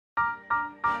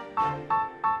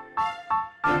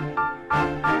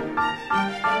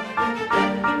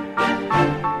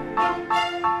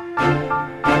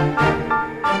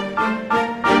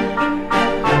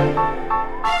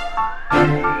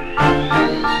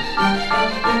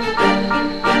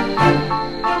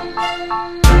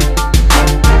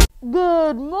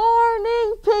Good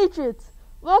morning, Patriots!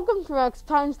 Welcome to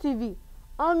RPTV.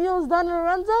 I'm yours, Don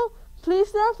Lorenzo. Please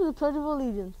stand for the Pledge of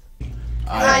Allegiance.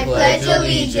 I pledge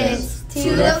allegiance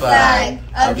to the flag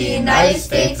of the United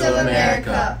States of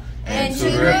America and to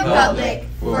the republic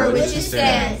for which it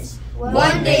stands,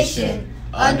 one nation,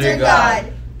 under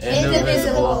God,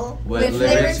 indivisible, with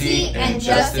liberty and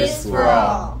justice for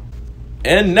all.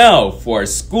 And now for our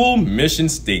school mission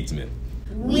statement.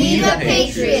 We the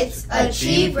Patriots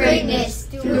achieve greatness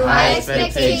through high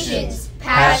expectations,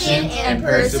 passion, and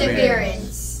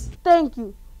perseverance. Thank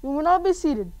you. You will now be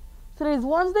seated. Today is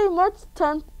Wednesday, March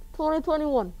 10th,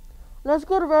 2021. Let's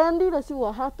go to Randy to see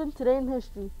what happened today in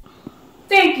history.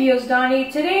 Thank you,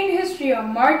 Donnie. Today in history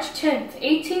on March 10th,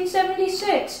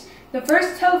 1876, the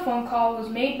first telephone call was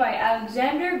made by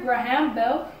Alexander Graham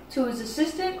Bell to his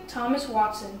assistant, Thomas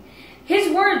Watson.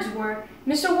 His words were,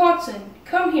 "Mr. Watson,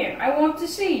 come here, I want to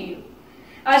see you."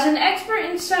 As an expert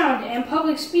in sound and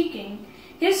public speaking,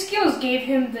 his skills gave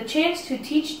him the chance to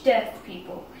teach deaf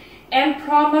people and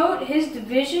promote his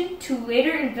vision to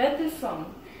later invent the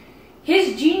phone.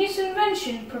 His genius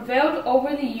invention prevailed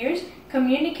over the years,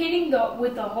 communicating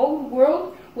with the whole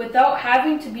world without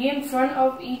having to be in front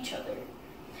of each other.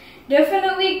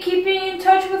 Definitely keeping in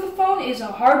touch with the phone is a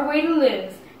hard way to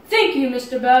live. Thank you,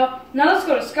 Mr. Bell. Now let's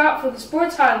go to Scott for the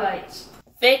sports highlights.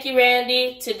 Thank you,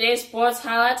 Randy. Today's sports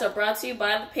highlights are brought to you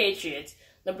by the Patriots.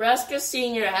 Nebraska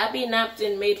senior Abby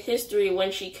Napton made history when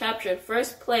she captured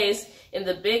first place in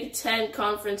the Big Ten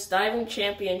Conference Diving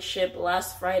Championship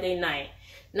last Friday night.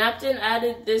 Napton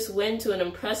added this win to an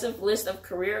impressive list of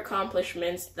career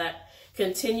accomplishments that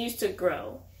continues to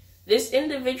grow. This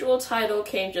individual title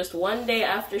came just one day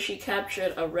after she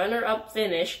captured a runner-up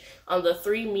finish on the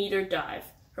 3-meter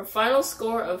dive. Her final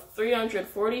score of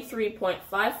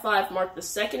 343.55 marked the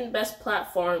second-best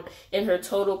platform in her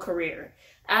total career.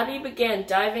 Abby began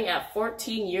diving at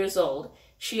 14 years old.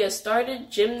 She has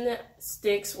started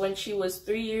gymnastics when she was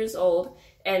 3 years old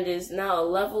and is now a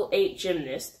level 8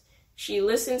 gymnast. She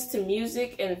listens to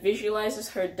music and visualizes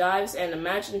her dives, and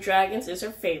Imagine Dragons is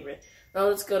her favorite. Now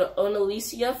let's go to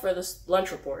Onalicia for the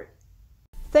lunch report.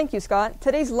 Thank you, Scott.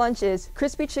 Today's lunch is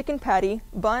crispy chicken patty,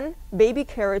 bun, baby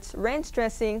carrots, ranch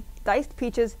dressing, diced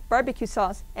peaches, barbecue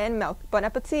sauce, and milk. Bon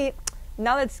appetit!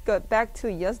 Now let's go back to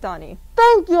Yazdani.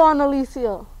 Thank you,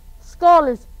 Annalicia.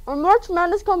 Scholars, our March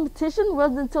Madness competition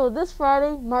runs until this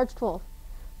Friday, March 12th.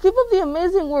 Keep up the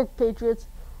amazing work, Patriots.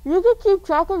 You can keep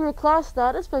track of your class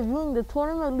status by viewing the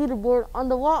tournament leaderboard on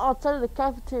the wall outside of the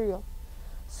cafeteria.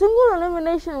 Single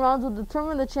elimination rounds will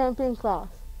determine the champion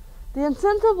class. The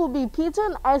incentive will be pizza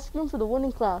and ice cream for the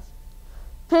winning class.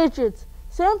 Patriots,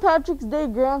 St. Patrick's Day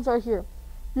grounds are here.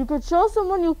 You could show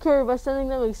someone you care by sending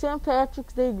them a St.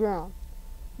 Patrick's Day ground.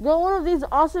 Get one of these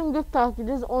awesome gift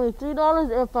packages, only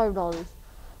 $3 and $5.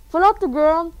 Fill out the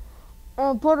ground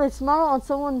and put a smile on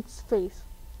someone's face.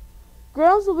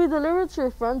 Grounds will be delivered to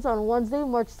your friends on Wednesday,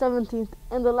 March 17th,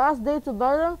 and the last day to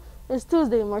buy them is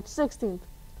Tuesday, March 16th.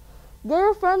 Get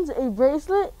your friends a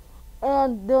bracelet,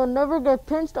 and they'll never get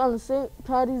pinched on the St.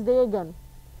 Patty's Day again.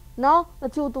 Now,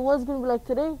 let's see what the weather's going to be like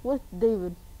today with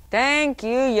David. Thank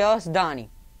you,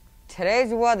 Donnie.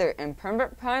 Today's weather in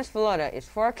Pembroke Pines, Florida is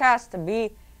forecast to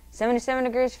be 77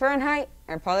 degrees Fahrenheit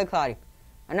and partly cloudy.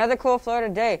 Another cool Florida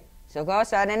day, so go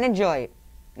outside and enjoy it.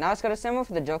 Now let's go to Samuel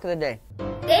for the joke of the day.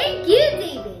 Thank you,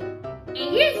 David. And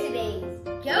here's today's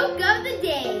joke of the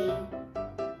day.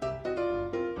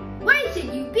 Why should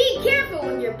you be careful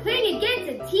when you're playing against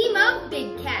a team of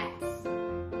big cats?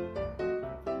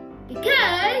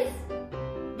 Because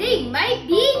they might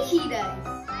be cheetahs.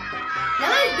 Now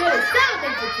let's go to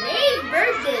Solomon for today's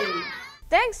birthday.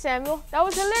 Thanks, Samuel. That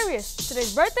was hilarious.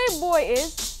 Today's birthday boy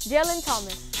is Jalen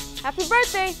Thomas. Happy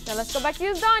birthday. Now let's go back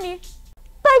to Donnie.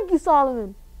 Thank you,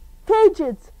 Solomon.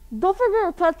 Patriots, don't forget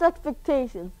your pet's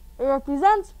expectations. It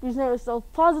represents present yourself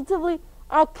positively,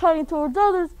 act kind towards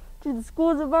others, treat the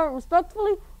school's environment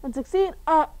respectfully, and succeed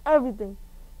at everything.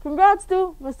 Congrats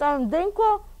to Miss Simon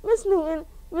Danquah, Miss Newton,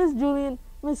 Miss Julian,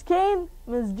 Miss Kane,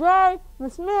 Miss Dry,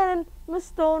 Miss Mannon, Miss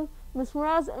Stone, Miss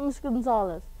Mraz, and Miss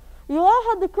Gonzalez. You all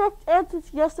had the correct answer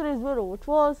to yesterday's riddle, which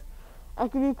was, I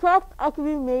could be cracked, I could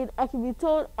be made, I could be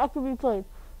told, I could be played.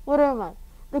 What am I?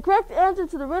 The correct answer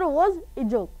to the riddle was a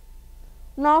joke.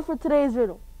 Now for today's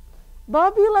riddle.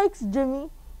 Bobby likes Jimmy,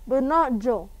 but not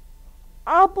Joe.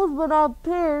 Apples but not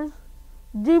pears,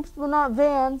 Jeeps but not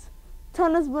vans,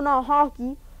 tennis but not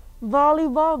hockey,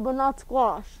 volleyball but not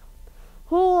squash.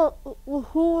 Who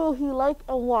will he like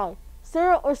and why?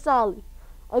 Sarah or Sally?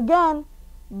 Again,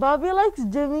 Bobby likes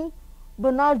Jimmy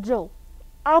but not Joe.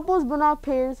 Apples but not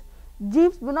pears,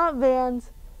 Jeeps but not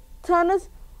vans, tennis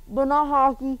but not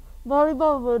hockey,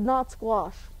 volleyball but not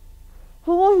squash?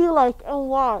 Who will he like and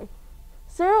why?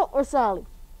 Sarah or Sally?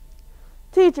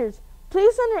 Teachers,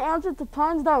 please send your answer to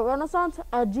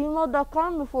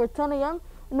pines.renaissance@gmail.com before 10 a.m.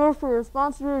 in order for your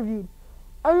response to be reviewed.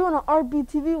 Everyone at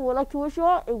RPTV would like to wish you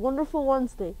all a wonderful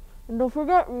Wednesday. And don't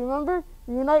forget, remember,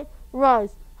 unite,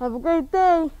 rise. Have a great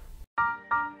day.